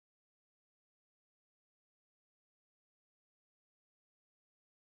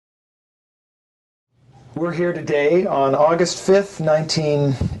We're here today on August 5th,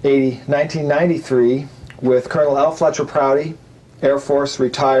 1993, with Colonel L. Fletcher Prouty, Air Force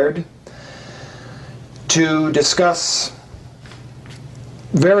retired, to discuss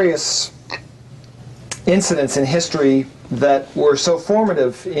various incidents in history that were so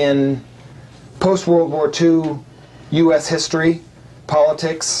formative in post-World War II U.S. history,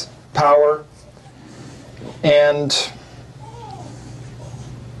 politics, power, and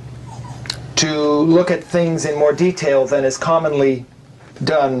to look at things in more detail than is commonly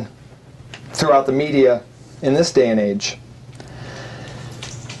done throughout the media in this day and age.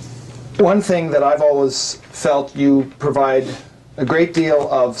 One thing that I've always felt you provide a great deal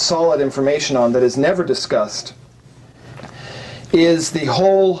of solid information on that is never discussed is the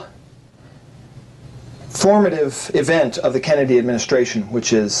whole formative event of the Kennedy administration,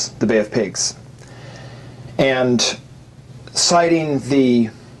 which is the Bay of Pigs. And citing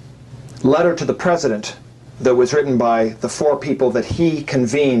the letter to the president that was written by the four people that he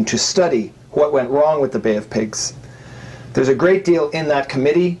convened to study what went wrong with the Bay of Pigs. There's a great deal in that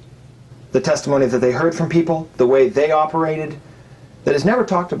committee, the testimony that they heard from people, the way they operated, that is never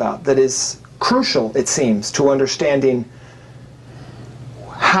talked about, that is crucial, it seems, to understanding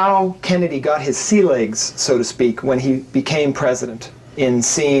how Kennedy got his sea legs, so to speak, when he became president, in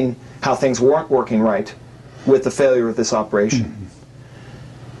seeing how things weren't working right with the failure of this operation.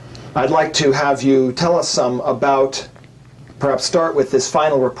 I'd like to have you tell us some about, perhaps start with this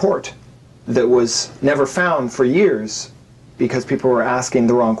final report that was never found for years because people were asking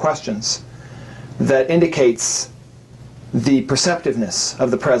the wrong questions, that indicates the perceptiveness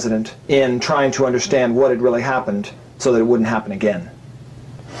of the president in trying to understand what had really happened so that it wouldn't happen again.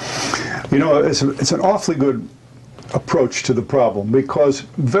 You know, it's an awfully good approach to the problem because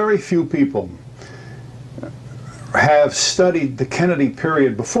very few people have studied the Kennedy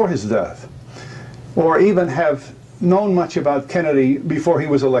period before his death, or even have known much about Kennedy before he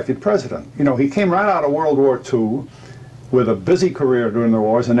was elected president. You know, he came right out of World War II with a busy career during the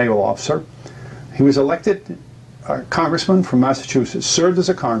war as a naval officer. He was elected congressman from Massachusetts, served as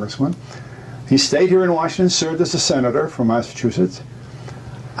a congressman. He stayed here in Washington, served as a senator from Massachusetts,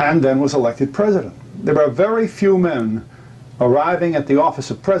 and then was elected president. There are very few men arriving at the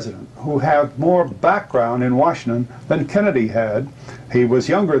office of president who have more background in Washington than Kennedy had. He was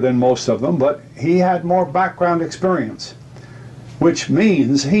younger than most of them, but he had more background experience, which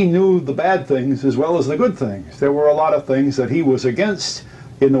means he knew the bad things as well as the good things. There were a lot of things that he was against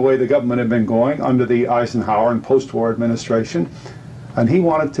in the way the government had been going under the Eisenhower and post-war administration, and he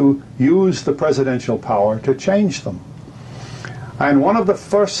wanted to use the presidential power to change them. And one of the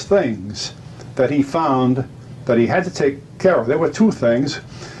first things that he found that he had to take care of, there were two things,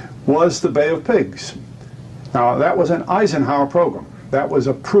 was the Bay of Pigs. Now, that was an Eisenhower program. That was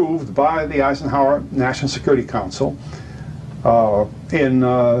approved by the Eisenhower National Security Council in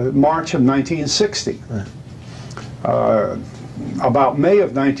March of 1960. About May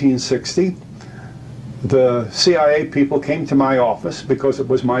of 1960, the CIA people came to my office because it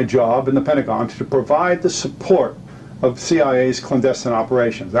was my job in the Pentagon to provide the support of CIA's clandestine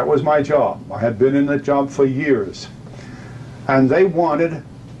operations. That was my job. I had been in that job for years. And they wanted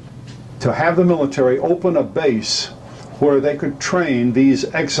to have the military open a base where they could train these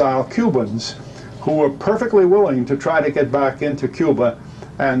exile Cubans who were perfectly willing to try to get back into Cuba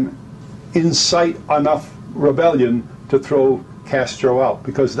and incite enough rebellion to throw Castro out,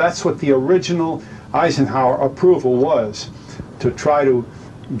 because that's what the original Eisenhower approval was, to try to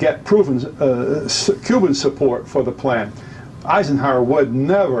get Cuban support for the plan. Eisenhower would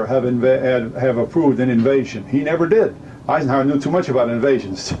never have approved an invasion. He never did. Eisenhower knew too much about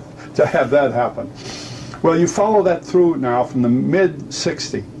invasions to have that happen. Well, you follow that through now from the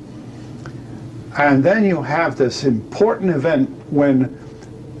mid-60s, and then you have this important event when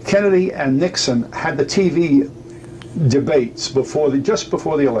Kennedy and Nixon had the TV debates just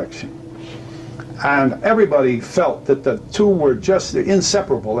before the election. And everybody felt that the two were just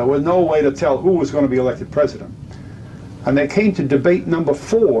inseparable. There was no way to tell who was going to be elected president. And they came to debate number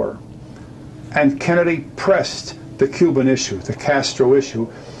 4, and Kennedy pressed the Cuban issue, the Castro issue,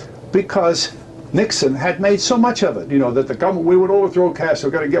 because Nixon had made so much of it, you know, that the government, we would overthrow Castro,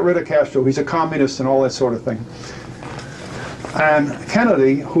 we've got to get rid of Castro, he's a communist and all that sort of thing. And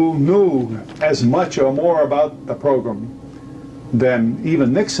Kennedy, who knew as much or more about the program than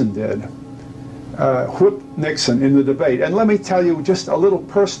even Nixon did, whipped Nixon in the debate. And let me tell you just a little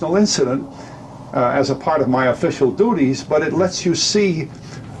personal incident as a part of my official duties, but it lets you see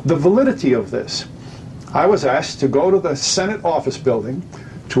the validity of this. I was asked to go to the Senate office building,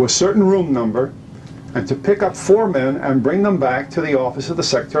 to a certain room number, and to pick up 4 men and bring them back to the office of the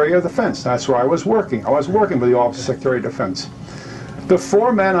Secretary of Defense. That's where I was working. I was working with the Office of Secretary of Defense. The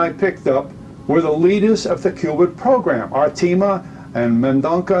 4 men I picked up were the leaders of the Cuban program, Artima and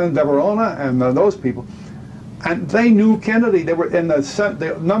Mendonca and De Verona and those people. And they knew Kennedy. They were in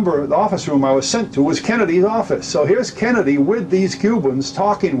the office room I was sent to was Kennedy's office. So here's Kennedy with these Cubans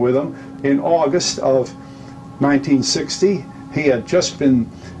talking with them in August of 1960. He had just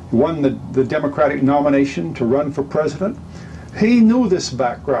won the Democratic nomination to run for president. He knew this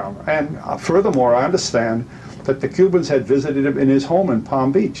background. And furthermore, I understand that the Cubans had visited him in his home in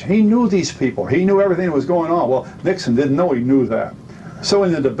Palm Beach. He knew these people. He knew everything that was going on. Well, Nixon didn't know he knew that. So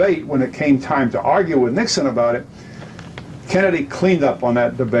in the debate, when it came time to argue with Nixon about it, Kennedy cleaned up on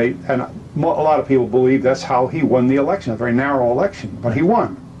that debate, and a lot of people believe that's how he won the election, a very narrow election, but he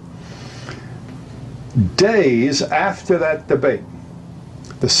won. Days after that debate,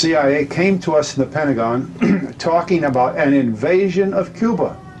 the CIA came to us in the Pentagon talking about an invasion of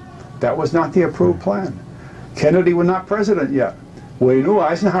Cuba. That was not the approved plan. Kennedy was not president yet. We knew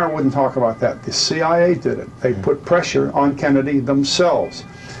Eisenhower wouldn't talk about that. The CIA did it. They put pressure on Kennedy themselves.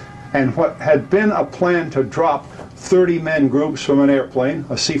 And what had been a plan to drop 30-man groups from an airplane,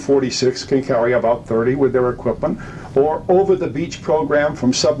 a C-46 can carry about 30 with their equipment, or over-the-beach program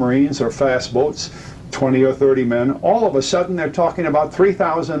from submarines or fast boats, 20 or 30 men, all of a sudden they're talking about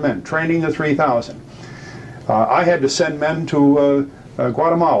 3,000 men, training the 3,000. I had to send men to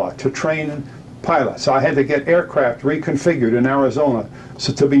Guatemala to train pilots. I had to get aircraft reconfigured in Arizona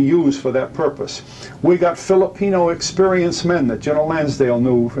to be used for that purpose. We got Filipino experienced men that General Lansdale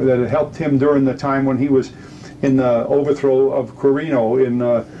knew that had helped him during the time when he was in the overthrow of Quirino in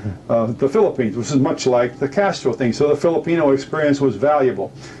the Philippines, which is much like the Castro thing. So the Filipino experience was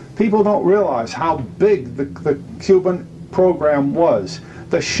valuable. People don't realize how big the Cuban program was.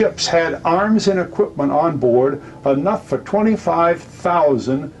 The ships had arms and equipment on board enough for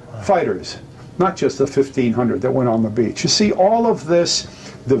 25,000 fighters. Not just the 1,500 that went on the beach. You see, all of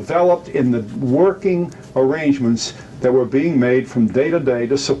this developed in the working arrangements that were being made from day to day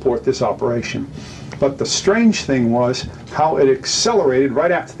to support this operation. But the strange thing was how it accelerated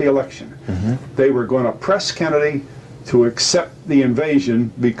right after the election. They were going to press Kennedy to accept the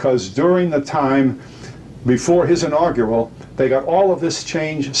invasion because during the time before his inaugural, they got all of this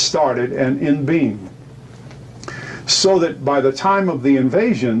change started and in being. So that by the time of the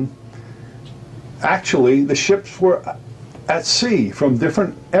invasion, actually, the ships were at sea from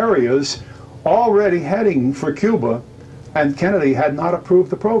different areas already heading for Cuba, and Kennedy had not approved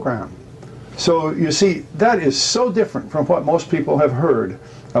the program. So you see, that is so different from what most people have heard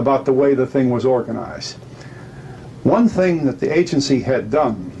about the way the thing was organized. One thing that the agency had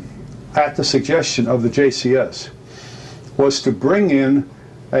done at the suggestion of the JCS was to bring in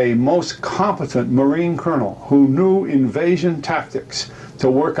a most competent Marine colonel who knew invasion tactics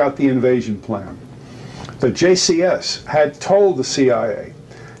to work out the invasion plan. The JCS had told the CIA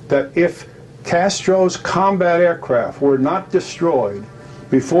that if Castro's combat aircraft were not destroyed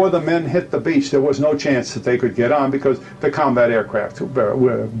before the men hit the beach, there was no chance that they could get on because the combat aircraft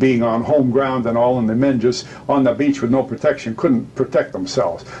were being on home ground and all, and the men just on the beach with no protection couldn't protect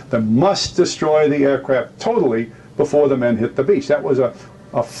themselves. They must destroy the aircraft totally before the men hit the beach. That was a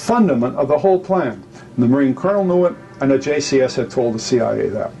fundament of the whole plan. And the Marine colonel knew it, and the JCS had told the CIA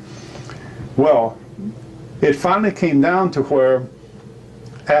that. Well, it finally came down to where,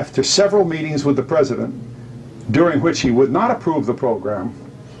 after several meetings with the president, during which he would not approve the program,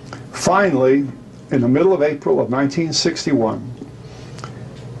 finally, in the middle of April of 1961,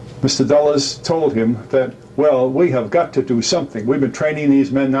 Mr. Dulles told him that, well, we have got to do something. We've been training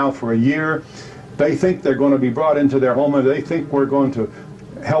these men now for a year. They think they're going to be brought into their home, and they think we're going to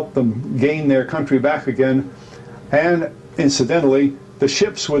help them gain their country back again. And incidentally, the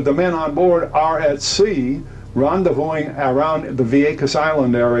ships with the men on board are at sea, rendezvousing around the Vieques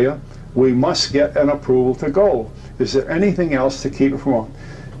Island area. We must get an approval to go. Is there anything else to keep it from on?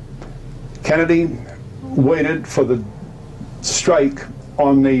 Kennedy waited for the strike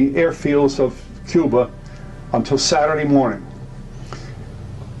on the airfields of Cuba until Saturday morning.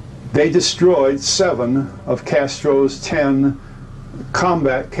 They destroyed 7 of Castro's 10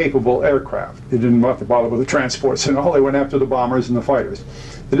 combat-capable aircraft. They didn't have to bother with the transports and all. They went after the bombers and the fighters.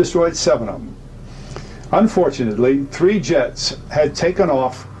 They destroyed 7 of them. Unfortunately, 3 jets had taken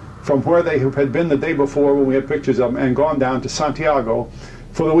off from where they had been the day before when we had pictures of them and gone down to Santiago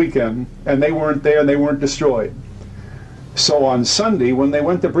for the weekend, and they weren't there and they weren't destroyed. So on Sunday, when they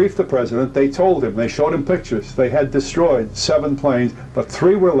went to brief the president, they told him, they showed him pictures, they had destroyed 7 planes, but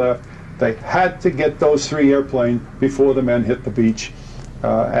 3 were left. They had to get those 3 airplanes before the men hit the beach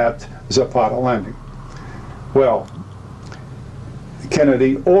at Zapata Landing. Well,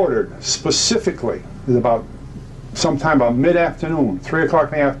 Kennedy ordered specifically, it was about sometime about mid-afternoon, 3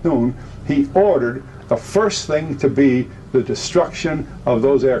 o'clock in the afternoon, he ordered the first thing to be the destruction of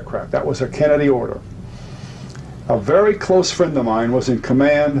those aircraft. That was a Kennedy order. A very close friend of mine was in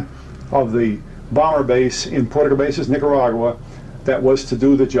command of the bomber base in Puerto Cabezas, Nicaragua, that was to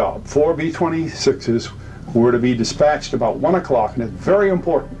do the job. 4 B-26s were to be dispatched about 1 o'clock, and it's very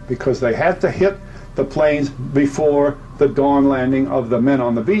important because they had to hit the planes before the dawn landing of the men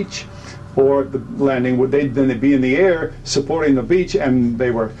on the beach, or the landing would then they'd be in the air supporting the beach, and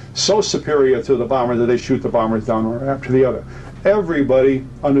they were so superior to the bombers that they shoot the bombers down one after the other. Everybody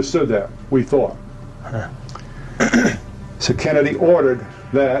understood that, we thought. So Kennedy ordered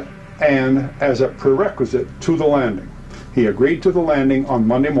that, and as a prerequisite to the landing, he agreed to the landing on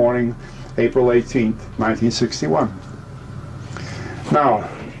Monday morning, April 18th, 1961. Now,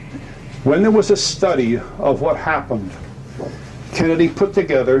 when there was a study of what happened, Kennedy put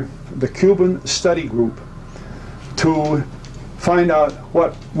together the Cuban study group to find out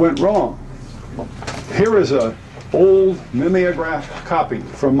what went wrong. Here is an old mimeograph copy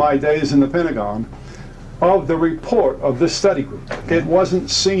from my days in the Pentagon of the report of this study group. It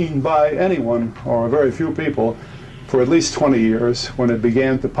wasn't seen by anyone, or very few people, for at least 20 years, when it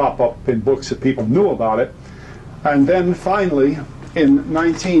began to pop up in books that people knew about it. And then finally, in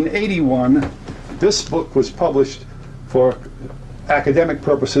 1981, this book was published for academic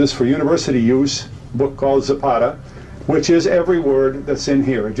purposes, for university use, a book called Zapata, which is every word that's in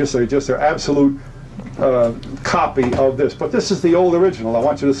here. Just an absolute copy of this. But this is the old original. I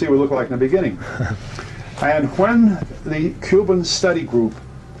want you to see what it looked like in the beginning. And when the Cuban study group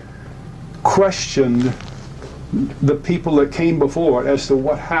questioned the people that came before as to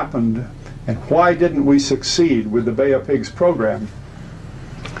what happened and why didn't we succeed with the Bay of Pigs program,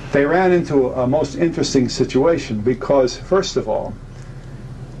 they ran into a most interesting situation because, first of all,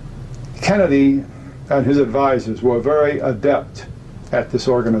 Kennedy and his advisors were very adept at this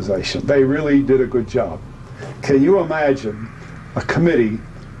organization. They really did a good job. Can you imagine a committee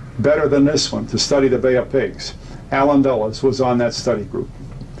better than this one to study the Bay of Pigs? Allen Dulles was on that study group.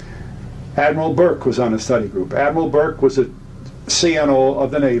 Admiral Burke was on the study group. Admiral Burke was a CNO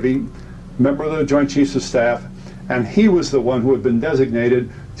of the Navy, member of the Joint Chiefs of Staff, and he was the one who had been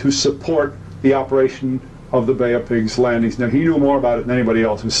designated to support the operation of the Bay of Pigs landings. Now, he knew more about it than anybody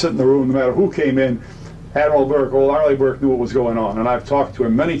else. He was sitting in the room, no matter who came in. Admiral Burke, old Arleigh Burke, knew what was going on, and I've talked to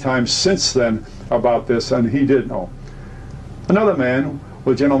him many times since then about this, and he did know. Another man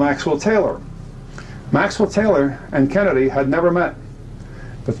was General Maxwell Taylor. Maxwell Taylor and Kennedy had never met,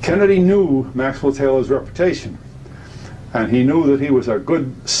 but Kennedy knew Maxwell Taylor's reputation, and he knew that he was a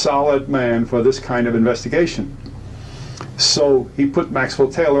good, solid man for this kind of investigation. So he put Maxwell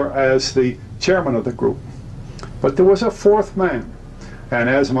Taylor as the chairman of the group. But there was a fourth man, and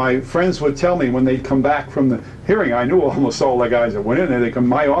as my friends would tell me when they'd come back from the hearing, I knew almost all the guys that went in there.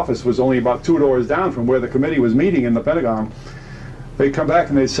 My office was only about 2 doors down from where the committee was meeting in the Pentagon. They'd come back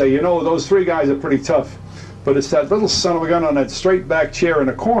and they'd say, you know, those 3 guys are pretty tough, but it's that little son of a gun on that straight back chair in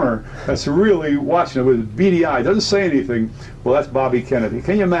the corner that's really watching it with beady eye, doesn't say anything. Well, that's Bobby Kennedy.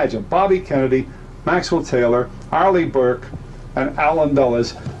 Can you imagine? Bobby Kennedy, Maxwell Taylor, Arleigh Burke, and Allen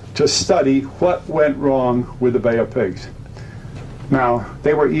Dulles to study what went wrong with the Bay of Pigs. Now,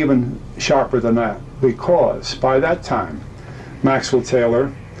 they were even sharper than that, because by that time, Maxwell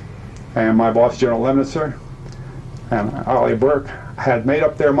Taylor and my boss, General Lemnitzer, and Arleigh Burke had made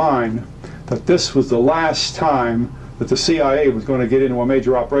up their mind that this was the last time that the CIA was going to get into a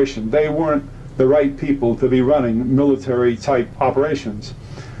major operation. They weren't the right people to be running military-type operations.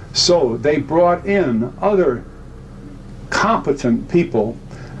 So they brought in other competent people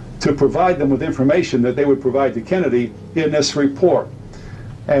to provide them with information that they would provide to Kennedy in this report.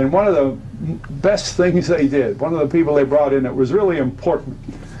 And one of the best things they did, one of the people they brought in that was really important,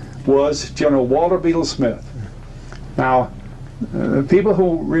 was General Walter Beadle Smith. Now, people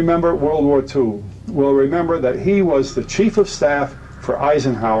who remember World War II will remember that he was the chief of staff for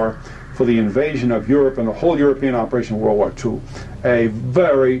Eisenhower for the invasion of Europe and the whole European operation of World War II. A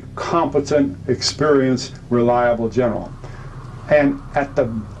very competent, experienced, reliable general. And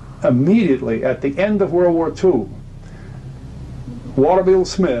immediately at the end of World War II, Walter Beadle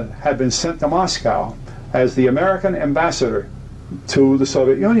Smith had been sent to Moscow as the American ambassador to the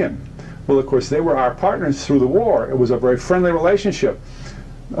Soviet Union. Well, of course, they were our partners through the war. It was a very friendly relationship.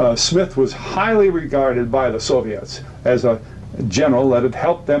 Smith was highly regarded by the Soviets as a general that had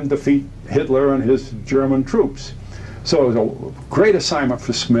helped them defeat Hitler and his German troops. So it was a great assignment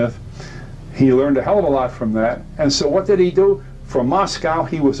for Smith. He learned a hell of a lot from that. And so what did he do? from Moscow,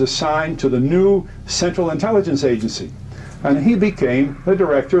 he was assigned to the new Central Intelligence Agency. And he became the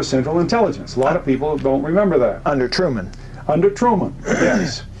director of Central Intelligence. A lot of people don't remember that. Under Truman. Under Truman,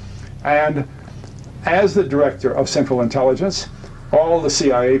 yes. And as the director of Central Intelligence, all the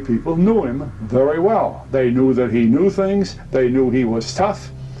CIA people knew him very well. They knew that he knew things, they knew he was tough,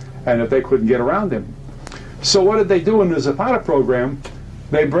 and that they couldn't get around him. So what did they do in the Zapata program?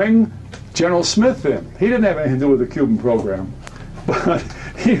 They bring General Smith in. He didn't have anything to do with the Cuban program, but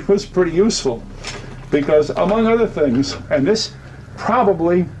he was pretty useful because, among other things, and this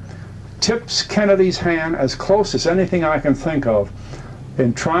probably tips Kennedy's hand as close as anything I can think of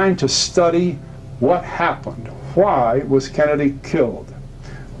in trying to study what happened. Why was Kennedy killed?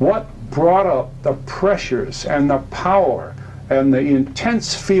 What brought up the pressures and the power and the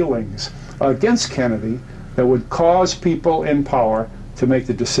intense feelings against Kennedy that would cause people in power to make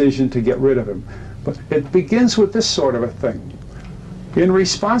the decision to get rid of him? But it begins with this sort of a thing. In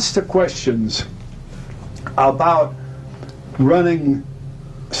response to questions about running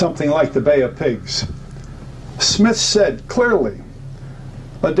something like the Bay of Pigs, Smith said clearly,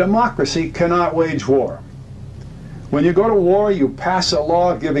 a democracy cannot wage war. When you go to war, you pass a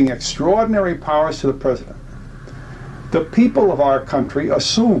law giving extraordinary powers to the president. The people of our country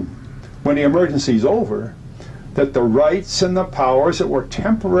assume, when the emergency is over, that the rights and the powers that were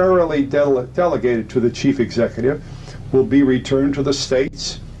temporarily delegated to the chief executive will be returned to the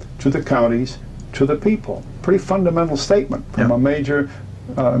states, to the counties, to the people. Pretty fundamental statement from a major,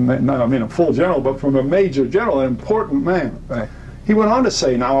 not I mean a full general, but from a major general, an important man. Right. He went on to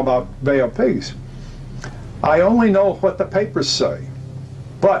say now about Bay of Pigs, I only know what the papers say,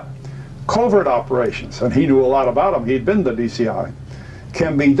 but covert operations, and he knew a lot about them, he'd been to DCI,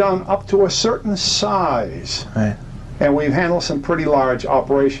 can be done up to a certain size. Right. And we've handled some pretty large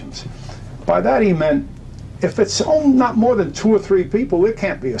operations. By that he meant, if it's not more than 2 or 3 people, it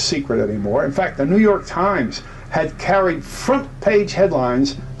can't be a secret anymore. In fact, the New York Times had carried front page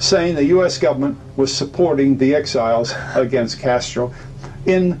headlines saying the U.S. government was supporting the exiles against Castro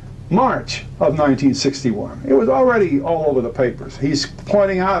in March of 1961. It was already all over the papers. He's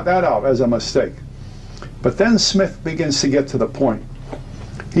pointing out that out as a mistake. But then Smith begins to get to the point.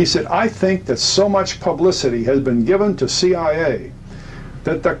 He said, I think that so much publicity has been given to CIA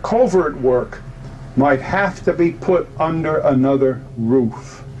that the covert work might have to be put under another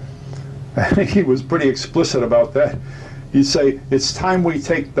roof. And he was pretty explicit about that. He'd say, it's time we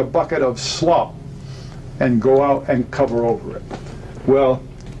take the bucket of slop and go out and cover over it. Well,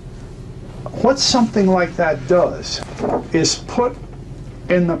 what something like that does is put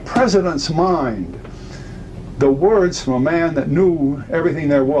in the president's mind the words from a man that knew everything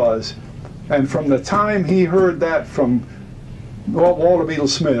there was, and from the time he heard that from Walter Beetle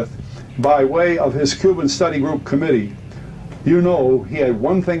Smith by way of his Cuban Study Group committee, you know he had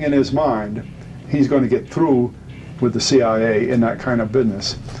one thing in his mind: he's going to get through with the CIA in that kind of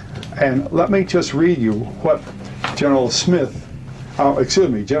business. And let me just read you what General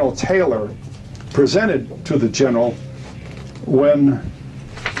Taylor presented to the general when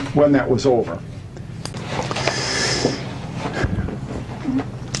that was over.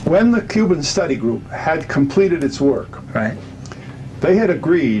 When the Cuban Study Group had completed its work, Right. they had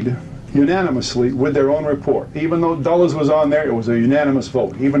agreed unanimously with their own report. Even though Dulles was on there, it was a unanimous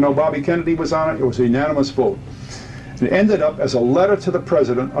vote. Even though Bobby Kennedy was on it, it was a unanimous vote. It ended up as a letter to the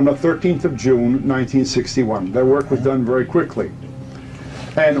president on the 13th of June, 1961. Their work was done very quickly.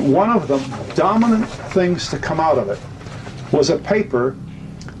 And one of the dominant things to come out of it was a paper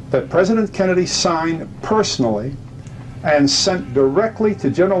that President Kennedy signed personally and sent directly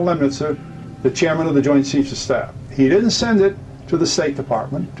to General Lemnitzer, the chairman of the Joint Chiefs of Staff. He didn't send it to the State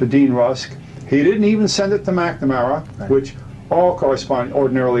Department, to Dean Rusk. He didn't even send it to McNamara, which all correspondents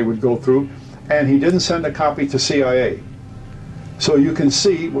ordinarily would go through, and he didn't send a copy to CIA. So you can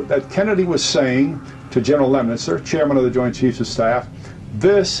see that Kennedy was saying to General Lemnitzer, chairman of the Joint Chiefs of Staff,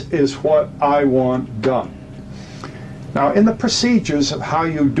 this is what I want done. Now, in the procedures of how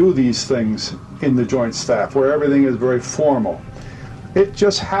you do these things in the Joint Staff, where everything is very formal, it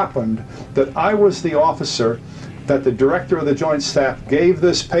just happened that I was the officer that the director of the Joint Staff gave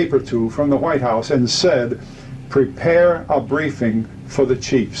this paper to from the White House and said, prepare a briefing for the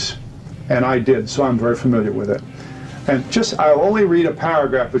chiefs. And I did, so I'm very familiar with it. And I'll only read a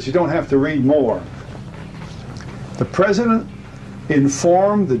paragraph, but you don't have to read more. The President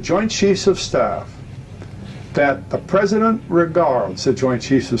informed the Joint Chiefs of Staff that the President regards the Joint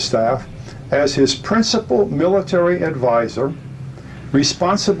Chiefs of Staff as his principal military advisor,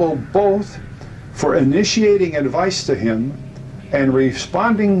 responsible both for initiating advice to him and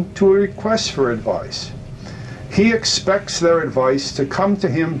responding to a request for advice. He expects their advice to come to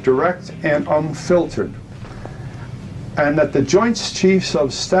him direct and unfiltered, and that the Joint Chiefs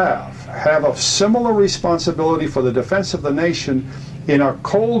of Staff have a similar responsibility for the defense of the nation in a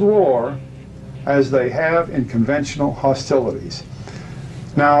Cold War as they have in conventional hostilities.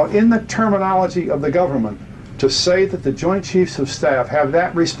 Now, in the terminology of the government, to say that the Joint Chiefs of Staff have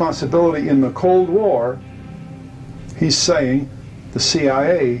that responsibility in the Cold War, he's saying the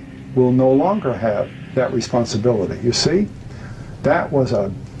CIA will no longer have that responsibility. You see? That was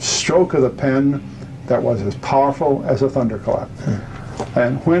a stroke of the pen that was as powerful as a thunderclap.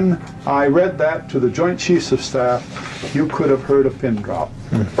 And when I read that to the Joint Chiefs of Staff, you could have heard a pin drop.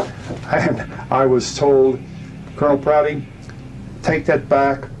 And I was told, Colonel Prouty, take that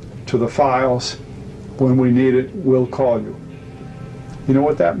back to the files. When we need it, we'll call you. You know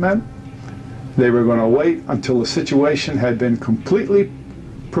what that meant? They were going to wait until the situation had been completely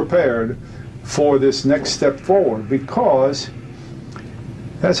prepared for this next step forward, because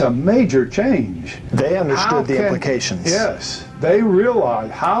that's a major change. They understood the implications. Yes. They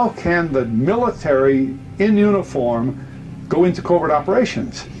realized, how can the military in uniform go into covert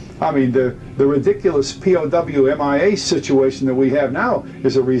operations? I mean, the ridiculous POW MIA situation that we have now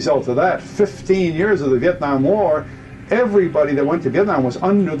is a result of that. 15 years of the Vietnam War, everybody that went to Vietnam was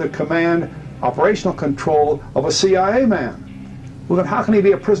under the command, operational control of a CIA man. Well, then how can he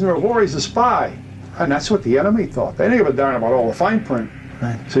be a prisoner of war? He's a spy. And that's what the enemy thought. They didn't give a darn about all the fine print.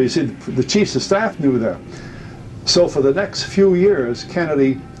 Right. So you see, the Chiefs of Staff knew that. So for the next few years,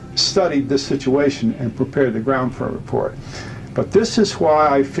 Kennedy studied this situation and prepared the ground for it. But this is why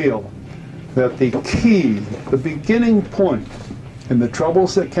I feel that the key, the beginning point in the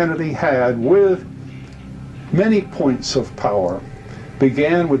troubles that Kennedy had with many points of power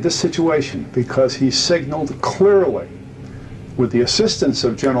began with this situation, because he signaled clearly, with the assistance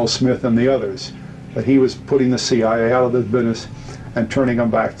of General Smith and the others, that he was putting the CIA out of this business and turning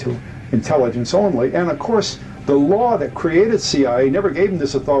them back to intelligence only. And of course, the law that created CIA never gave him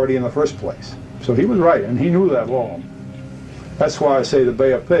this authority in the first place. So he was right, and he knew that law. That's why I say the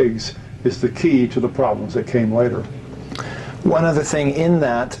Bay of Pigs is the key to the problems that came later. One other thing in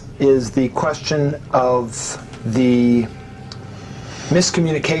that is the question of the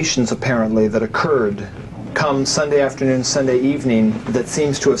miscommunications, apparently, that occurred come Sunday afternoon, Sunday evening, that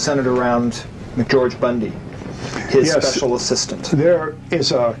seems to have centered around McGeorge Bundy, his special assistant. There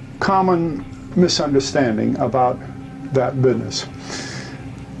is a common misunderstanding about that business.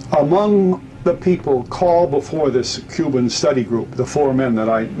 Among the people called before this Cuban study group, the 4 men that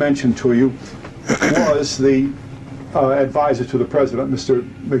I mentioned to you, was the advisor to the president, Mr.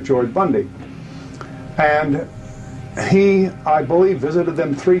 McGeorge Bundy. And he, I believe, visited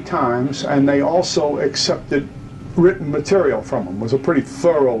them 3 times, and they also accepted written material from him. It was a pretty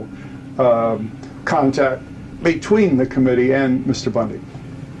thorough contact between the committee and Mr. Bundy.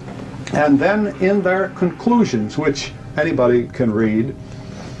 And then in their conclusions, which anybody can read,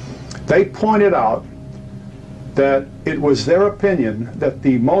 they pointed out that it was their opinion that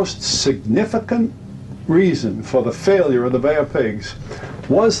the most significant reason for the failure of the Bay of Pigs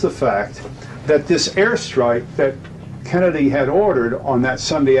was the fact that this airstrike that Kennedy had ordered on that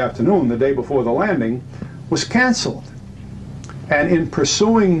Sunday afternoon, the day before the landing, was canceled. And in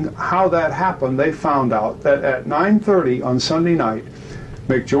pursuing how that happened, they found out that at 9:30 on Sunday night,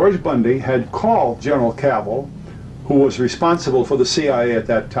 McGeorge Bundy had called General Cabell, who was responsible for the CIA at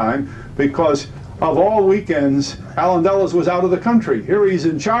that time, because of all weekends, Allen Dulles was out of the country. Here he's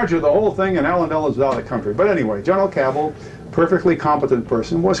in charge of the whole thing, and Allen Dulles was out of the country. But anyway, General Cabell, perfectly competent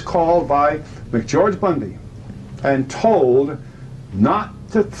person, was called by McGeorge Bundy and told not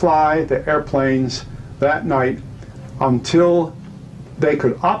to fly the airplanes that night until they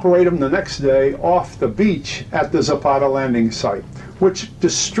could operate them the next day off the beach at the Zapata landing site, which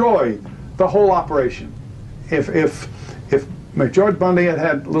destroyed the whole operation. If McGeorge Bundy had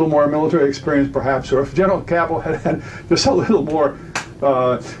had a little more military experience, perhaps, or if General Cabell had had just a little more,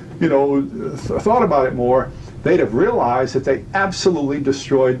 thought about it more, they'd have realized that they absolutely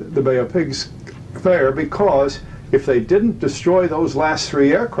destroyed the Bay of Pigs there, because if they didn't destroy those last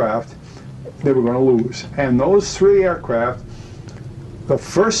 3 aircraft, they were going to lose. And those 3 aircraft, the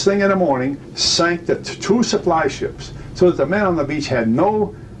first thing in the morning, sank the 2 supply ships, so that the men on the beach had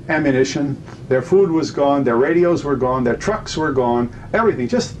no ammunition, their food was gone, their radios were gone, their trucks were gone, everything.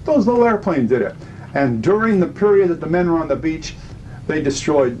 Just those little airplanes did it. And during the period that the men were on the beach, they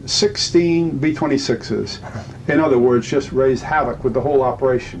destroyed 16 B-26s. In other words, just raised havoc with the whole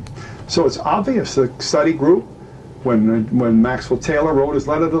operation. So it's obvious the study group, when Maxwell Taylor wrote his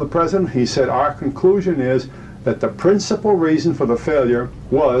letter to the president, he said, our conclusion is that the principal reason for the failure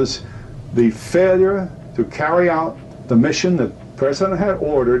was the failure to carry out the mission that the President had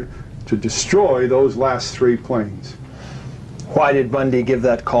ordered to destroy those last 3 planes. Why did Bundy give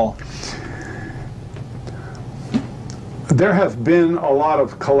that call? There have been a lot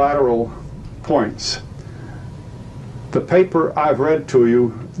of collateral points. The paper I've read to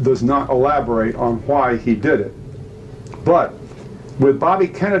you does not elaborate on why he did it. But with Bobby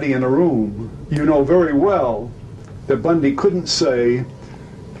Kennedy in the room, you know very well that Bundy couldn't say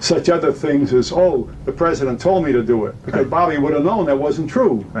such other things as, oh, the President told me to do it, because Bobby would have known that wasn't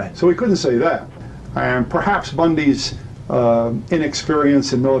true. Right. So he couldn't say that. And perhaps Bundy's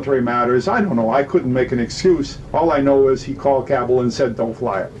inexperience in military matters, I don't know, I couldn't make an excuse. All I know is he called Cabell and said, don't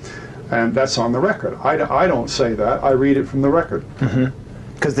fly it. And that's on the record. I don't say that, I read it from the record.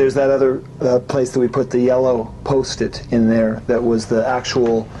 Because there's that other place that we put the yellow post-it in there that was the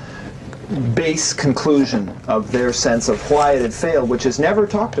actual base conclusion of their sense of why it had failed, which is never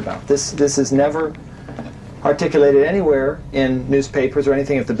talked about. This is never articulated anywhere in newspapers or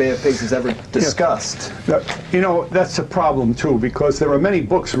anything if the Bay of Pigs is ever discussed. Yeah. You know, that's a problem too, because there are many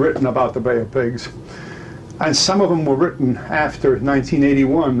books written about the Bay of Pigs, and some of them were written after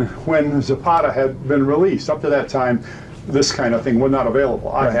 1981 when Zapata had been released. Up to that time, this kind of thing was not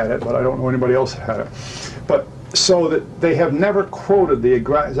available. I had it, but I don't know anybody else that had it. But so that they have never quoted the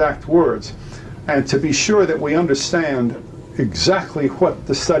exact words. And to be sure that we understand exactly what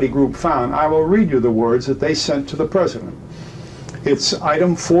the study group found, I will read you the words that they sent to the President. It's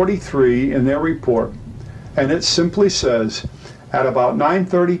item 43 in their report, and it simply says, at about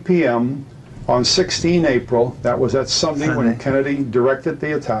 9:30 p.m. on 16 April, that was that Sunday when Kennedy directed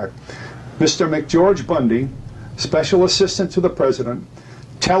the attack, Mr. McGeorge Bundy, Special Assistant to the President,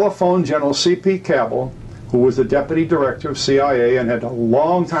 telephoned General C.P. Cabell, who was the Deputy Director of CIA and had a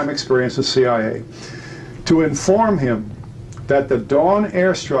long time experience with CIA, to inform him that the dawn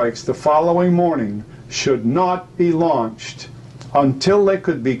airstrikes the following morning should not be launched until they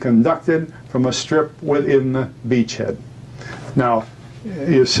could be conducted from a strip within the beachhead. Now,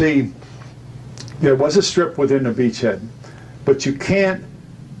 you see, there was a strip within the beachhead, but you can't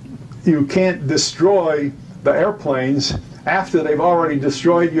destroy the airplanes after they've already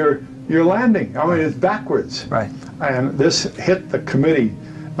destroyed your landing. I mean, it's backwards. Right. And this hit the committee.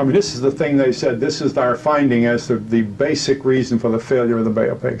 I mean, this is the thing they said, this is our finding as to the basic reason for the failure of the Bay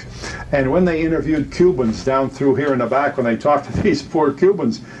of Pigs. And when they interviewed Cubans down through here in the back, when they talked to these poor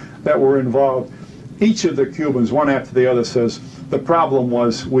Cubans that were involved, each of the Cubans, one after the other, says, the problem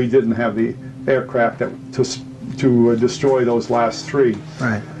was we didn't have the aircraft to destroy those last 3.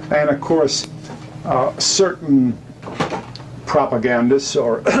 Right. And of course, certain propagandists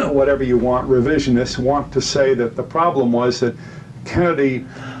or whatever you want, revisionists, want to say that the problem was that Kennedy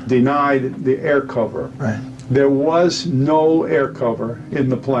denied the air cover. Right. There was no air cover in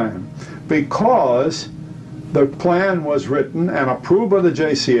the plan because the plan was written and approved by the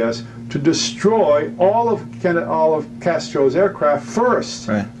JCS to destroy all of Castro's aircraft first.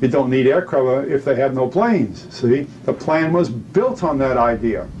 Right. You don't need air cover if they have no planes. See, the plan was built on that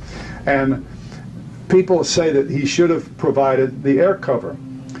idea. And people say that he should have provided the air cover.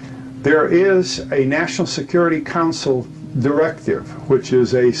 There is a National Security Council directive, which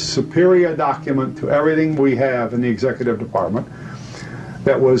is a superior document to everything we have in the Executive Department,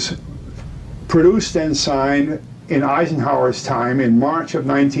 that was produced and signed in Eisenhower's time in March of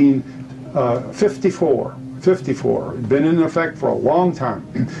 1954. It's been in effect for a long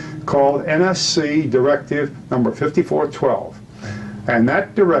time, called NSC Directive number 5412. And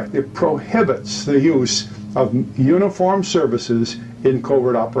that directive prohibits the use of uniformed services in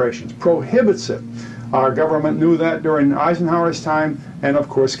covert operations. Prohibits it. Our government knew that during Eisenhower's time, and of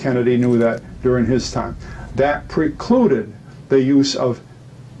course Kennedy knew that during his time. That precluded the use of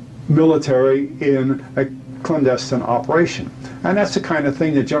military in a clandestine operation. And that's the kind of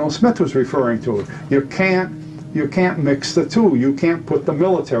thing that General Smith was referring to. You can't mix the two. You can't put the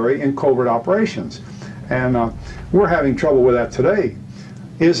military in covert operations. And we're having trouble with that today.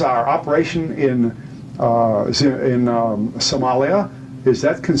 Is our operation in Somalia, is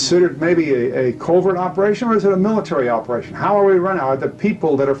that considered maybe a covert operation, or is it a military operation? How are we running? Are the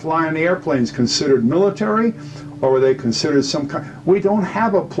people that are flying the airplanes considered military, or are they considered some kind? We don't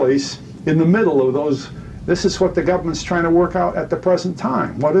have a place in the middle of those. This is what the government's trying to work out at the present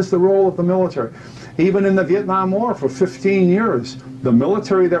time. What is the role of the military? Even in the Vietnam War for 15 years, the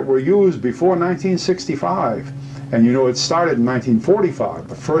military that were used before 1965, and you know it started in 1945,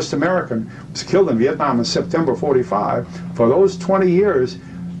 the first American was killed in Vietnam in September 45. For those 20 years,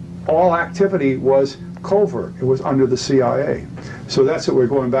 all activity was covert. It was under the CIA. So that's what we're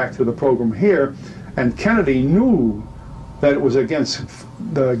going back to the program here. And Kennedy knew that it was against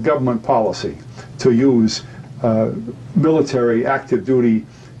the government policy to use military active duty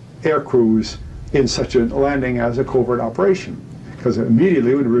air crews in such a landing as a covert operation, because it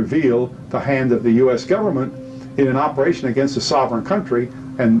immediately would reveal the hand of the U.S. government in an operation against a sovereign country,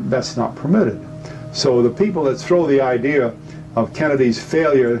 and that's not permitted. So the people that throw the idea of Kennedy's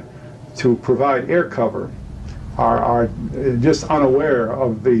failure to provide air cover are just unaware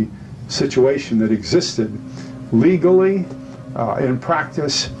of the situation that existed legally, in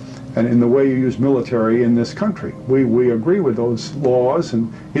practice, and in the way you use military in this country. We agree with those laws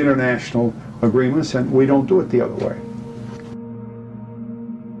and international agreements, and we don't do it the other way.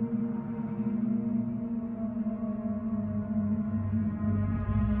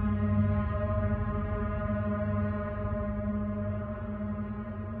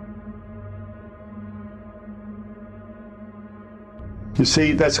 You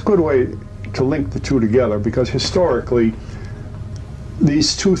see, that's a good way to link the two together, because historically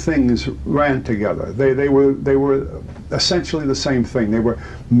these two things ran together. They were essentially the same thing. They were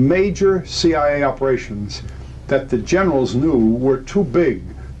major CIA operations that the generals knew were too big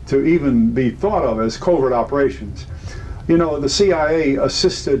to even be thought of as covert operations. You know, the CIA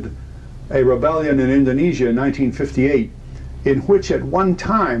assisted a rebellion in Indonesia in 1958, in which at one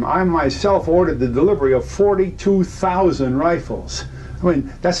time I myself ordered the delivery of 42,000 rifles. I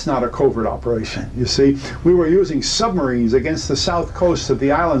mean, that's not a covert operation, you see. We were using submarines against the south coast of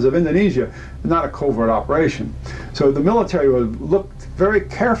the islands of Indonesia, not a covert operation. So the military looked very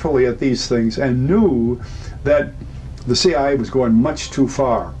carefully at these things and knew that the CIA was going much too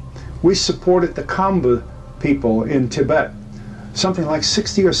far. We supported the Khamba people in Tibet, something like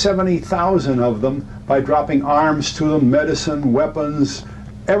 60 or 70,000 of them, by dropping arms to them, medicine, weapons,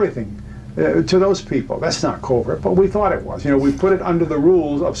 everything. To those people. That's not covert, but we thought it was. You know, we put it under the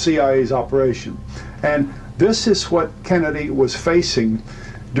rules of CIA's operation. And this is what Kennedy was facing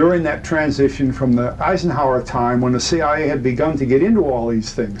during that transition from the Eisenhower time, when the CIA had begun to get into all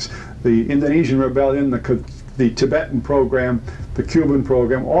these things. The Indonesian rebellion, the Tibetan program, the Cuban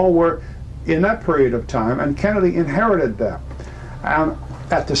program, all were in that period of time, and Kennedy inherited that. And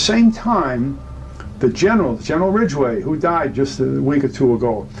at the same time, the General Ridgway, who died just a week or two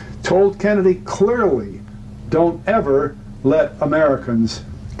ago, told Kennedy clearly, don't ever let Americans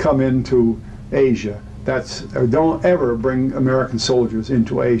come into Asia. Don't ever bring American soldiers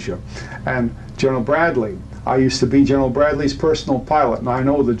into Asia. And General Bradley, I used to be General Bradley's personal pilot, and I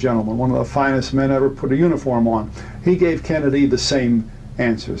know the gentleman, one of the finest men ever put a uniform on. He gave Kennedy the same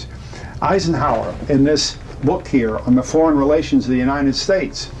answers. Eisenhower, in this book here on the foreign relations of the United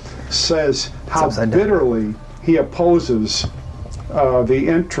States, says how bitterly he opposes the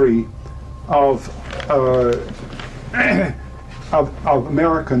entry of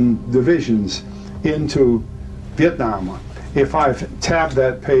American divisions into Vietnam. If I've tabbed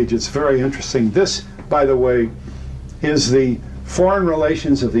that page, it's very interesting. This, by the way, is the foreign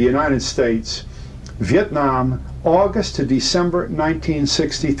relations of the United States, Vietnam, August to December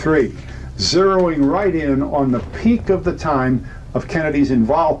 1963, zeroing right in on the peak of the time of Kennedy's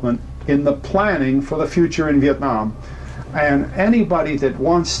involvement in the planning for the future in Vietnam. And anybody that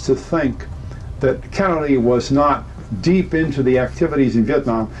wants to think that Kennedy was not deep into the activities in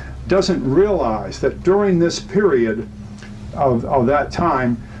Vietnam doesn't realize that during this period of that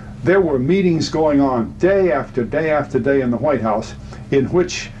time, there were meetings going on day after day after day in the White House, in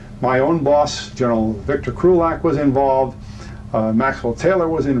which my own boss, General Victor Krulak, was involved, Maxwell Taylor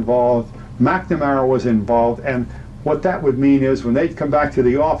was involved, McNamara was involved, and what that would mean is when they'd come back to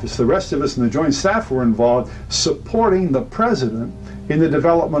the office, the rest of us in the Joint Staff were involved, supporting the President in the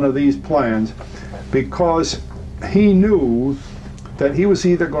development of these plans, because he knew that he was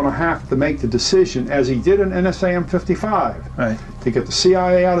either going to have to make the decision, as he did in NSAM 55, right, to get the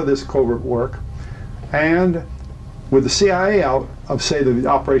CIA out of this covert work, and with the CIA out of, say, the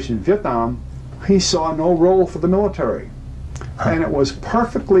operation in Vietnam, he saw no role for the military. And it was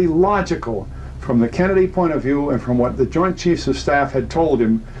perfectly logical from the Kennedy point of view and from what the Joint Chiefs of Staff had told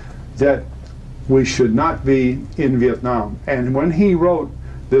him, that we should not be in Vietnam. And when he wrote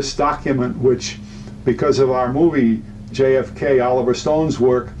this document, which, because of our movie JFK, Oliver Stone's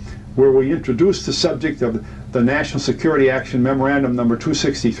work, where we introduced the subject of the National Security Action Memorandum number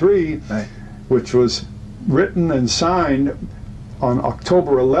 263, right, which was written and signed on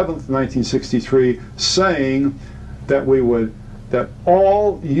October 11th, 1963, saying that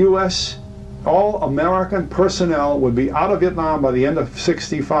all American personnel would be out of Vietnam by the end of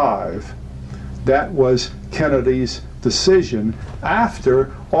 '65. That was Kennedy's decision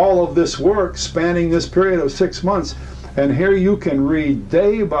after all of this work spanning this period of 6 months. And here you can read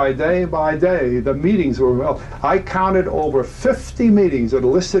day by day by day the meetings were, well, I counted over 50 meetings that are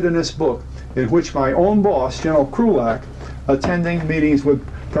listed in this book in which my own boss, General Krulak, attending meetings with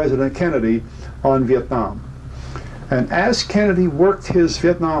President Kennedy on Vietnam. And as Kennedy worked his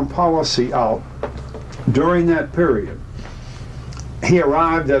Vietnam policy out during that period, he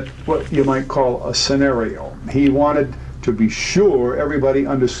arrived at what you might call a scenario. He wanted to be sure everybody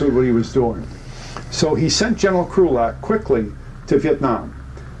understood what he was doing. So he sent General Krulak quickly to Vietnam.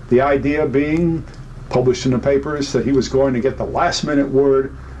 The idea being, published in the papers, that he was going to get the last-minute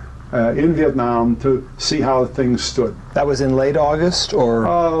word in Vietnam to see how things stood. That was in late August, or?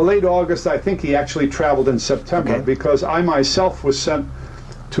 Late August. I think he actually traveled in September, Okay. because I myself was sent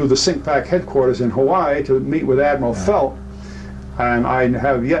to the SINCPAC headquarters in Hawaii to meet with Admiral Felt, and I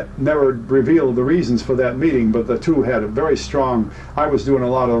have yet never revealed the reasons for that meeting, but the two had a very strong, I was doing a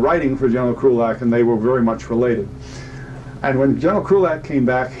lot of writing for General Krulak, and they were very much related. And when General Krulak came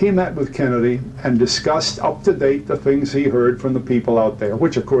back, he met with Kennedy and discussed up to date the things he heard from the people out there,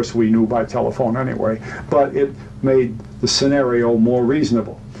 which of course we knew by telephone anyway, but it made the scenario more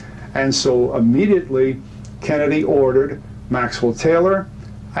reasonable. And so immediately Kennedy ordered Maxwell Taylor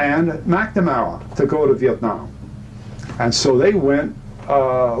and McNamara to go to Vietnam. And so they went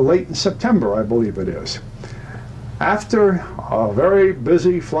late in September, I believe it is. After a very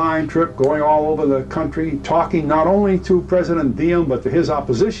busy flying trip, going all over the country, talking not only to President Diem, but to his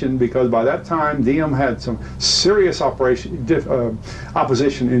opposition, because by that time Diem had some serious opposition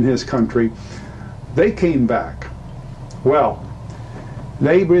in his country, they came back. Well,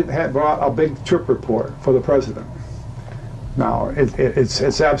 they had brought a big trip report for the president. Now,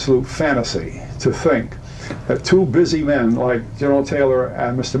 it's absolute fantasy to think that two busy men like General Taylor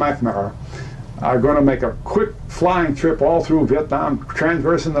and Mr. McNamara are going to make a quick flying trip all through Vietnam,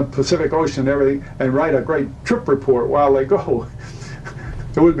 traversing the Pacific Ocean and everything, and write a great trip report while they go.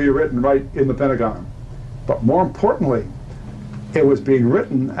 It would be written right in the Pentagon. But more importantly, it was being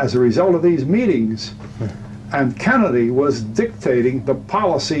written as a result of these meetings, and Kennedy was dictating the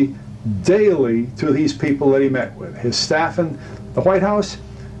policy daily to these people that he met with. His staff in the White House,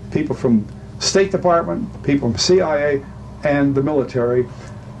 people from State Department, people from CIA, and the military.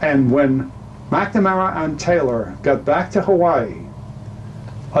 And when McNamara and Taylor got back to Hawaii,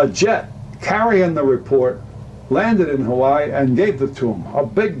 a jet carrying the report landed in Hawaii and gave it to him, a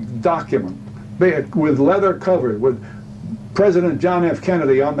big document, big, with leather covered, with President John F.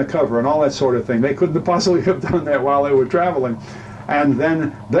 Kennedy on the cover and all that sort of thing. They couldn't possibly have done that while they were traveling. And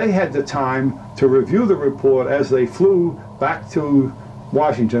then they had the time to review the report as they flew back to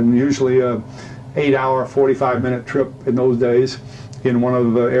Washington, usually a 8-hour, 45-minute trip in those days, in one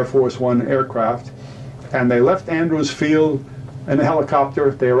of the Air Force One aircraft. And they left Andrews Field in a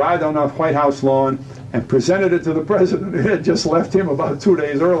helicopter. They arrived on the White House lawn and presented it to the president. It had just left him about 2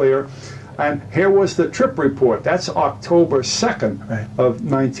 days earlier. And here was the trip report. That's October 2nd of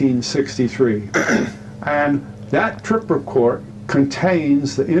 1963. And that trip report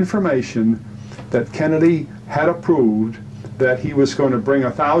contains the information that Kennedy had approved, that he was going to bring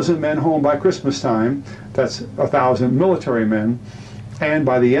 1,000 men home by Christmas time. That's 1,000 military men. And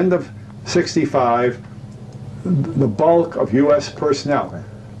by the end of 65, the bulk of U.S. personnel.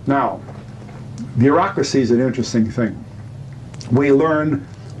 Now, bureaucracy is an interesting thing. We learn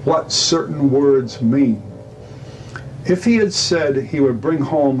what certain words mean. If he had said he would bring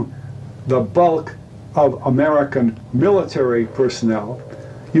home the bulk of American military personnel,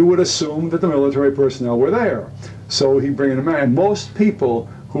 you would assume that the military personnel were there. So he'd bring them in. And most people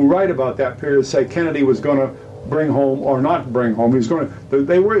who write about that period say Kennedy was going to bring home or not bring home. He was going to,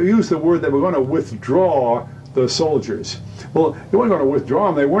 they used the word they were going to withdraw the soldiers. Well, they weren't going to withdraw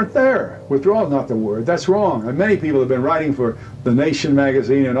them. They weren't there. Withdraw is not the word. That's wrong. And many people have been writing for The Nation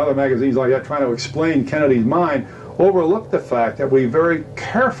magazine and other magazines like that, trying to explain Kennedy's mind, overlooked the fact that we very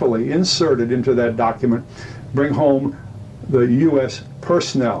carefully inserted into that document, bring home the U.S.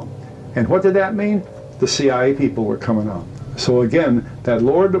 personnel. And what did that mean? The CIA people were coming on. So again, that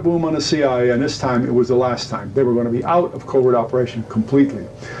lowered the boom on the CIA, and this time it was the last time. They were going to be out of covert operation completely.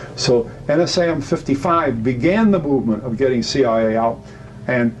 So NSAM 55 began the movement of getting CIA out,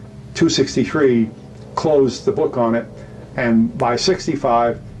 and 263 closed the book on it, and by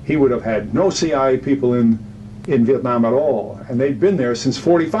 65 he would have had no CIA people in Vietnam at all, and they'd been there since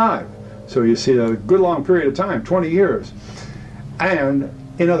 45. So you see a good long period of time, 20 years. And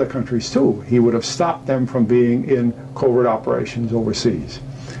in other countries too, he would have stopped them from being in covert operations overseas.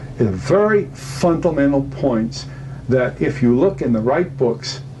 It's very fundamental points that if you look in the right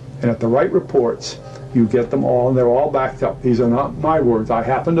books and at the right reports, you get them all, and they're all backed up. These are not my words. I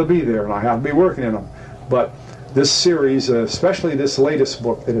happen to be there, and I happen to be working in them. But this series, especially this latest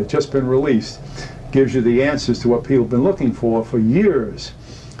book that had just been released, gives you the answers to what people have been looking for years.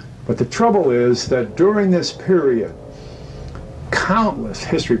 But the trouble is that during this period, countless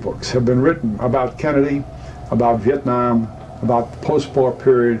history books have been written about Kennedy, about Vietnam, about the post-war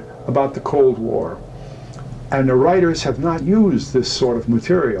period, about the Cold War. And the writers have not used this sort of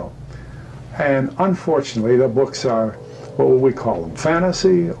material. And unfortunately, the books are, what would we call them,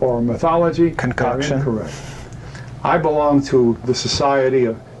 fantasy or mythology? Concoction. Incorrect. I belong to the Society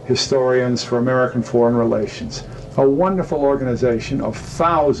of Historians for American Foreign Relations, a wonderful organization of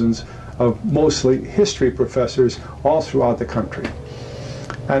thousands of mostly history professors all throughout the country.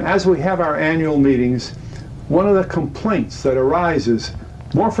 And as we have our annual meetings, one of the complaints that arises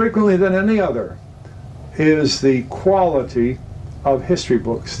more frequently than any other is the quality of history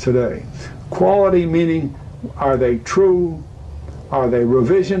books today. Quality meaning, are they true? Are they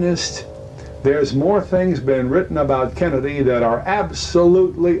revisionist? There's more things been written about Kennedy that are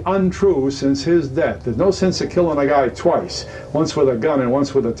absolutely untrue since his death. There's no sense of killing a guy twice, once with a gun and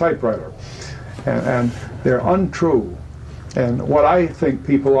once with a typewriter. And they're untrue. And what I think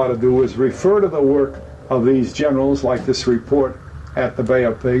people ought to do is refer to the work of these generals, like this report at the Bay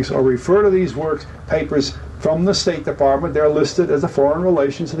of Pigs, or refer to these works, papers from the State Department. They're listed as the Foreign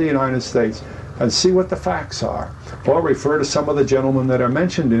Relations of the United States, and see what the facts are. Or refer to some of the gentlemen that are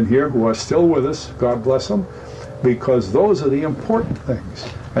mentioned in here who are still with us, God bless them, because those are the important things.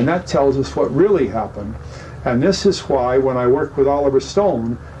 And that tells us what really happened. And this is why when I worked with Oliver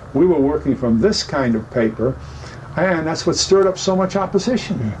Stone, we were working from this kind of paper, and that's what stirred up so much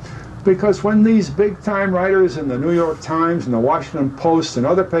opposition. Because when these big-time writers in the New York Times and the Washington Post and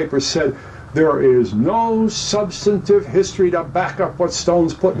other papers said, there is no substantive history to back up what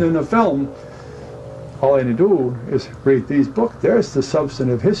Stone's putting in the film, all I need to do is read these books. There's the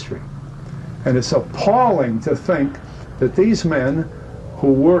substantive history. And it's appalling to think that these men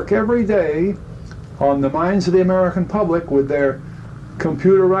who work every day on the minds of the American public with their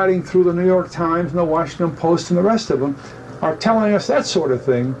computer writing through the New York Times and the Washington Post and the rest of them are telling us that sort of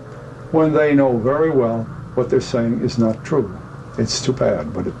thing when they know very well what they're saying is not true. It's too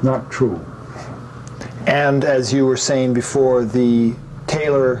bad, but it's not true. And as you were saying before, the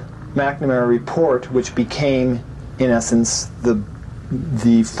Taylor-McNamara report, which became, in essence, the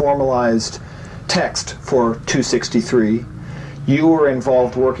formalized text for 263, you were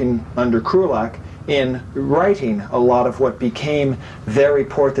involved working under Krulak in writing a lot of what became their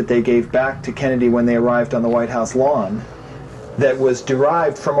report that they gave back to Kennedy when they arrived on the White House lawn, that was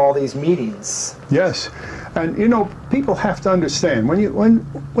derived from all these meetings. Yes, and you know, people have to understand, when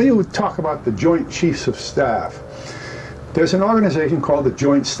you talk about the Joint Chiefs of Staff, there's an organization called the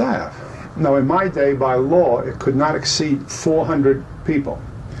Joint Staff. Now in my day, by law, it could not exceed 400 people.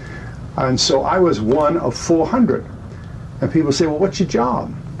 And so I was one of 400. And people say, well, what's your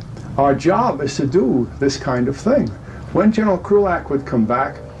job? Our job is to do this kind of thing. When General Krulak would come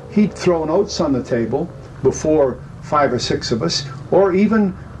back, he'd throw notes on the table before 5 or 6 of us, or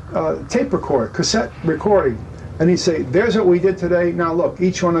even tape record, cassette recording. And he'd say, there's what we did today. Now look,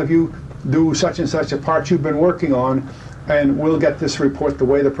 each one of you do such and such a part you've been working on, and we'll get this report the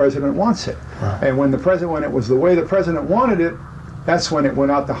way the President wants it. Right. And when it was the way the President wanted it, that's when it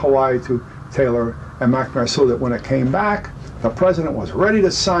went out to Hawaii to Taylor and McNamara, so that when it came back, the President was ready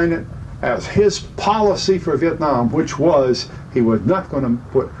to sign it as his policy for Vietnam, which was he was not going to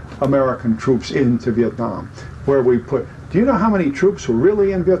put American troops into Vietnam. Where we put, do you know how many troops were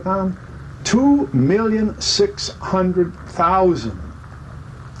really in Vietnam? 2,600,000.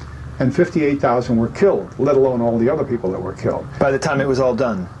 And 58,000 were killed, let alone all the other people that were killed. By the time it was all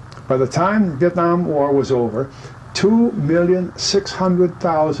done? By the time the Vietnam War was over,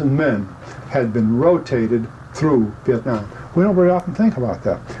 2,600,000 men had been rotated through Vietnam. We don't very often think about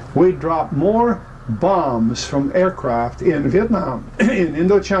that. We dropped more bombs from aircraft in Vietnam, in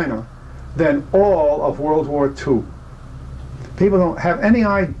Indochina, than all of World War II. People don't have any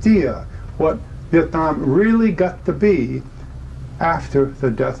idea what Vietnam really got to be after the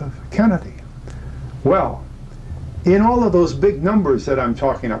death of Kennedy. Well, in all of those big numbers that I'm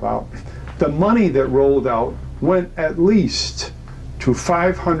talking about, the money that rolled out went at least to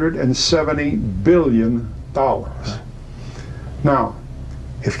 $570 billion. Now,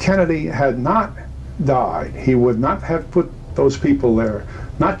 if Kennedy had not died, he would not have put those people there.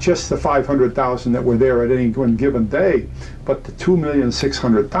 Not just the 500,000 that were there at any one given day, but the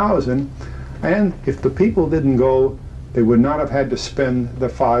 2,600,000. And if the people didn't go, they would not have had to spend the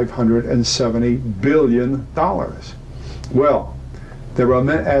 $570 billion. Well, there were,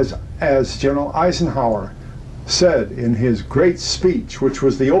 as General Eisenhower said in his great speech, which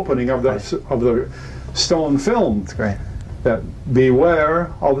was the opening of the Stone film, that's great, that beware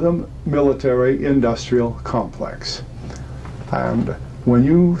of the military-industrial complex. And when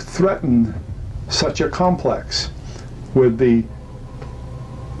you threaten such a complex with the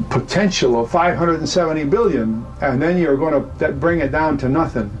potential of 570 billion, and then you're going to bring it down to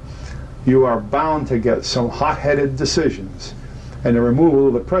nothing, you are bound to get some hot-headed decisions. And the removal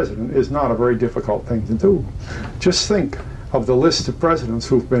of the president is not a very difficult thing to do. Just think of the list of presidents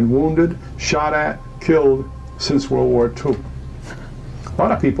who've been wounded, shot at, killed since World War II. A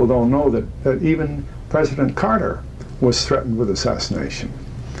lot of people don't know that even President Carter was threatened with assassination.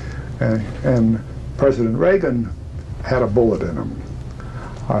 And President Reagan had a bullet in him.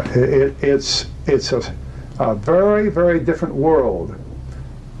 It's a very, very different world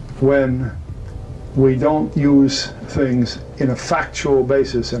when we don't use things in a factual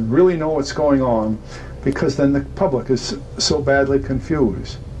basis and really know what's going on, because then the public is so badly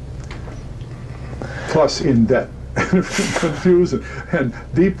confused. Plus in debt. Confused and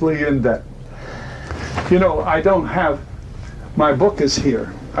deeply in debt. You know, I don't have, my book is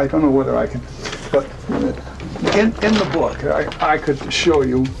here. I don't know whether I can, but in the book, I could show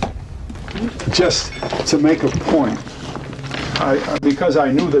you, just to make a point, because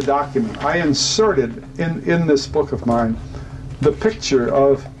I knew the document, I inserted in this book of mine the picture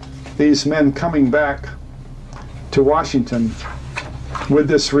of these men coming back to Washington with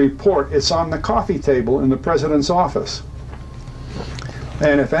this report. It's on the coffee table in the president's office.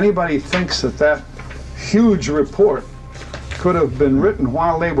 And if anybody thinks that that huge report could have been written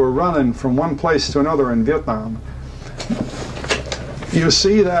while they were running from one place to another in Vietnam, you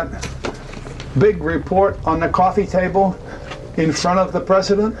see that big report on the coffee table in front of the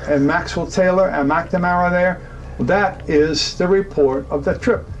president, and Maxwell Taylor and McNamara there? That is the report of the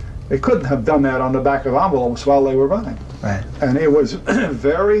trip. They couldn't have done that on the back of envelopes while they were running. Right. And it was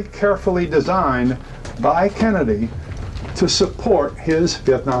very carefully designed by Kennedy to support his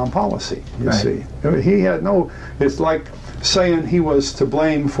Vietnam policy, you see. He had no, it's like saying he was to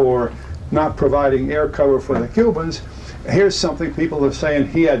blame for not providing air cover for the Cubans. Here's something people are saying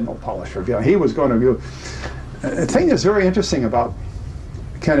he had no polish for Vietnam. He was going to do. The thing that's very interesting about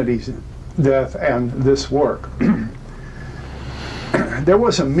Kennedy's death and this work, there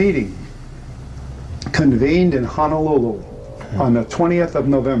was a meeting convened in Honolulu on the 20th of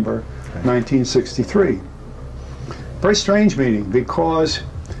November, 1963. Very strange meeting, because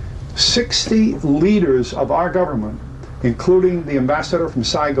 60 leaders of our government, including the ambassador from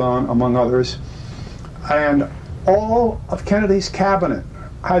Saigon, among others, and all of Kennedy's cabinet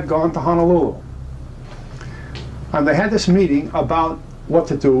had gone to Honolulu. And they had this meeting about what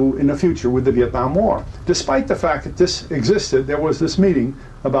to do in the future with the Vietnam War. Despite the fact that this existed, there was this meeting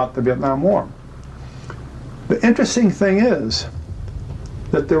about the Vietnam War. The interesting thing is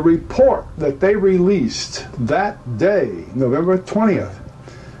that the report that they released that day, November 20th,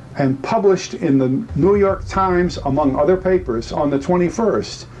 and published in the New York Times, among other papers, on the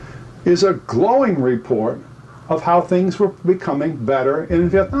 21st, is a glowing report of how things were becoming better in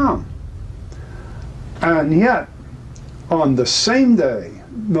Vietnam. And yet, on the same day,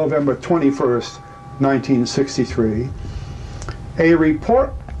 November 21st, 1963, a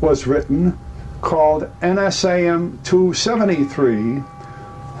report was written called NSAM 273,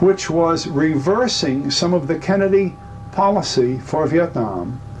 which was reversing some of the Kennedy policy for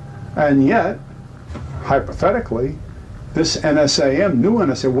Vietnam. And yet, hypothetically, this NSAM, new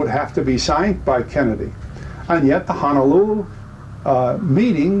NSAM, would have to be signed by Kennedy. And yet the Honolulu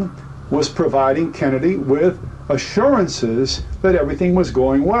meeting was providing Kennedy with assurances that everything was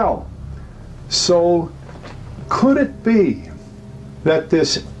going well. So could it be that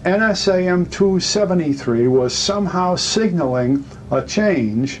this NSAM 273 was somehow signaling a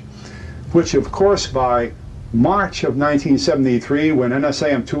change, which of course by March of 1973, when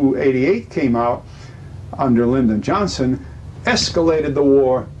NSAM 288 came out under Lyndon Johnson, escalated the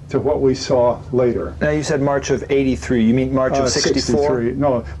war to what we saw later. Now you said March of 83. You mean March of 64?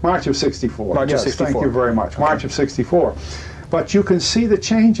 No, March of 64. March yes, of 64. Thank you very much. Okay. March of 64. But you can see the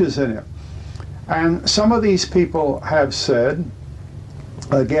changes in it. And some of these people have said,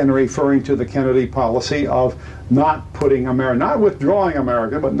 again referring to the Kennedy policy of not putting America, not withdrawing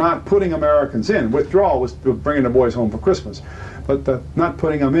America, but not putting Americans in. Withdrawal was bringing the boys home for Christmas, but not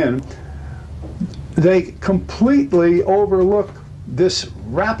putting them in. They completely overlooked this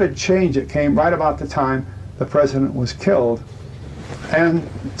rapid change that came right about the time the president was killed. And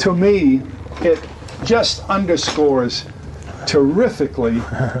to me, it just underscores terrifically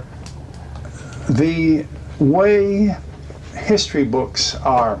the way history books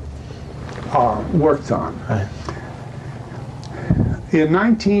are worked on. Right. In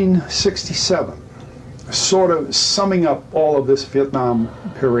 1967, sort of summing up all of this Vietnam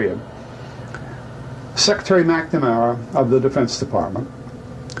period, Secretary McNamara of the Defense Department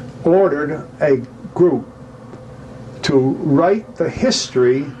ordered a group to write the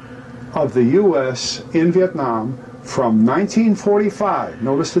history of the U.S. in Vietnam from 1945,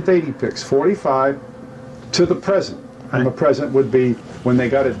 notice the date he picks, 45, to the present. And the present would be, when they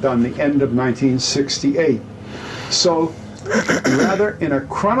got it done, the end of 1968. So, rather in a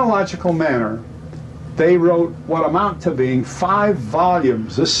chronological manner, they wrote what amount to being 5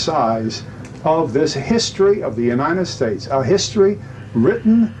 volumes this size of this history of the United States, a history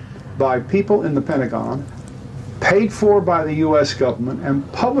written by people in the Pentagon, paid for by the U.S. government,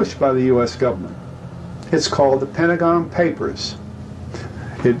 and published by the U.S. government. It's called the Pentagon Papers.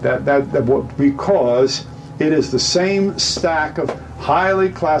 Because it is the same stack of highly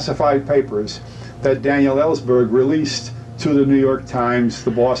classified papers that Daniel Ellsberg released to the New York Times,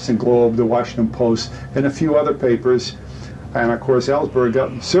 the Boston Globe, the Washington Post, and a few other papers. And of course, Ellsberg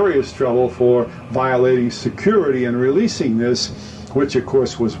got in serious trouble for violating security and releasing this, which of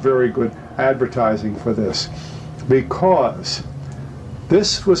course was very good advertising for this, because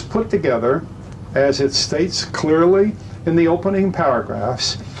this was put together, as it states clearly in the opening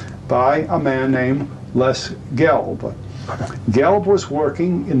paragraphs, by a man named Les Gelb. Gelb was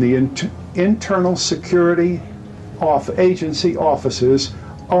working in the internal security agency offices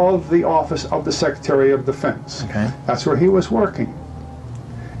of the Office of the Secretary of Defense. Okay. That's where he was working.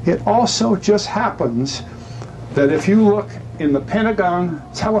 It also just happens that if you look in the Pentagon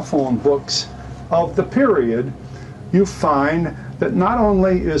telephone books of the period, you find that not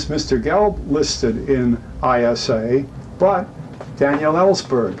only is Mr. Gelb listed in ISA, but Daniel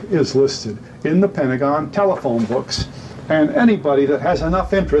Ellsberg is listed in the Pentagon telephone books. And anybody that has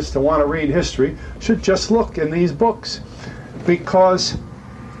enough interest to want to read history should just look in these books, because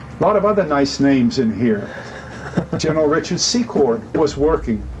a lot of other nice names in here. General Richard Secord was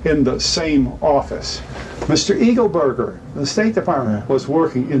working in the same office. Mr. Eagleberger, the State Department, was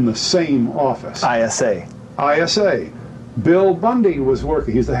working in the same office. ISA. ISA. Bill Bundy was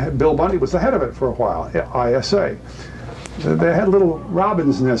working. Bill Bundy was the head of it for a while. ISA. They had a little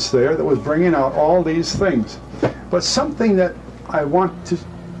robin's nest there that was bringing out all these things. But something that I want to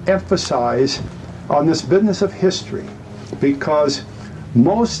emphasize on this business of history, because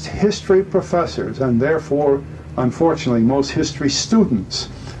most history professors, and therefore, unfortunately, most history students,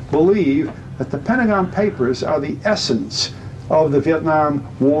 believe that the Pentagon Papers are the essence of the Vietnam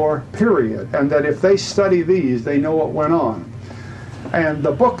War period, and that if they study these, they know what went on. And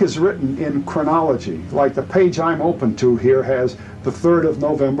the book is written in chronology. Like the page I'm open to here has the 3rd of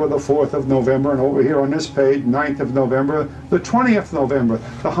November, the 4th of November, and over here on this page, 9th of November, the 20th of November,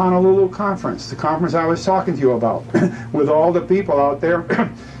 the Honolulu Conference, the conference I was talking to you about, with all the people out there.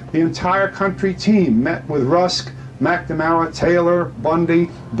 The entire country team met with Rusk, McNamara, Taylor, Bundy,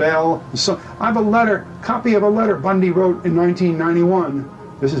 Bell. So I have a letter, copy of a letter Bundy wrote in 1991.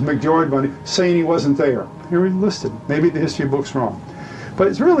 This is McGeorge Bundy, saying he wasn't there. Here he's listed. Maybe the history book's wrong. But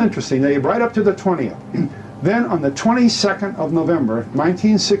it's real interesting. They right up to the 20th. Then on the 22nd of November,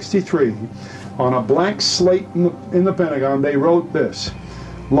 1963, on a blank slate in the Pentagon, they wrote this: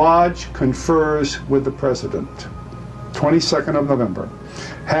 Lodge confers with the President. 22nd of November.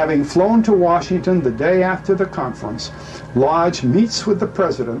 Having flown to Washington the day after the conference, Lodge meets with the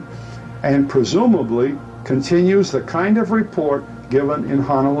President and presumably continues the kind of report given in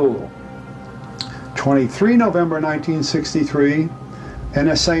Honolulu. 23 November 1963,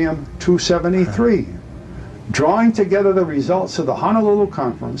 NSAM 273. Drawing together the results of the Honolulu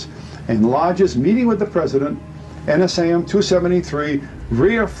Conference and Lodge's meeting with the President, NSAM 273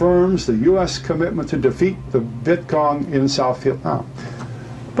 reaffirms the U.S. commitment to defeat the Viet Cong in South Vietnam.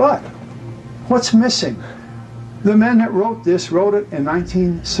 But what's missing? The men that wrote this wrote it in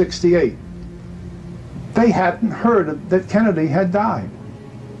 1968. They hadn't heard that Kennedy had died.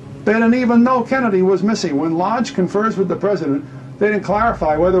 They didn't even know Kennedy was missing. When Lodge confers with the President, they didn't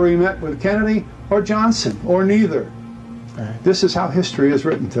clarify whether he met with Kennedy or Johnson, or neither. Right. This is how history is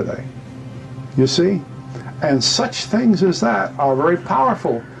written today. You see? And such things as that are very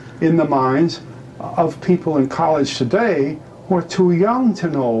powerful in the minds of people in college today who are too young to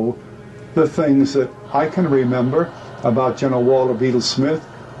know the things that I can remember about General Walter Beadle Smith,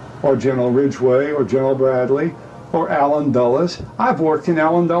 or General Ridgway, or General Bradley, or Allen Dulles. I've worked in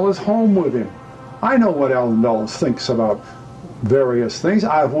Allen Dulles' home with him. I know what Allen Dulles thinks about various things.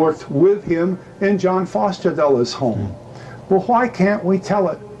 I've worked with him in John Foster Dulles' home. Well, why can't we tell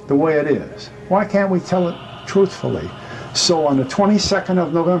it the way it is? Why can't we tell it truthfully? So on the 22nd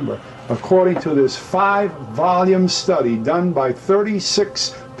of November, according to this 5-volume study done by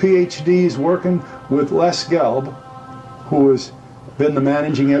 36 PhDs working with Les Gelb, who is been the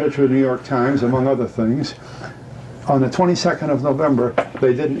managing editor of the New York Times, among other things. On the 22nd of November,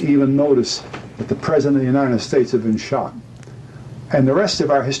 they didn't even notice that the President of the United States had been shot. And the rest of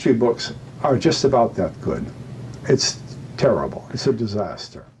our history books are just about that good. It's terrible. It's a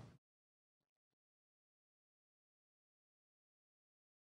disaster.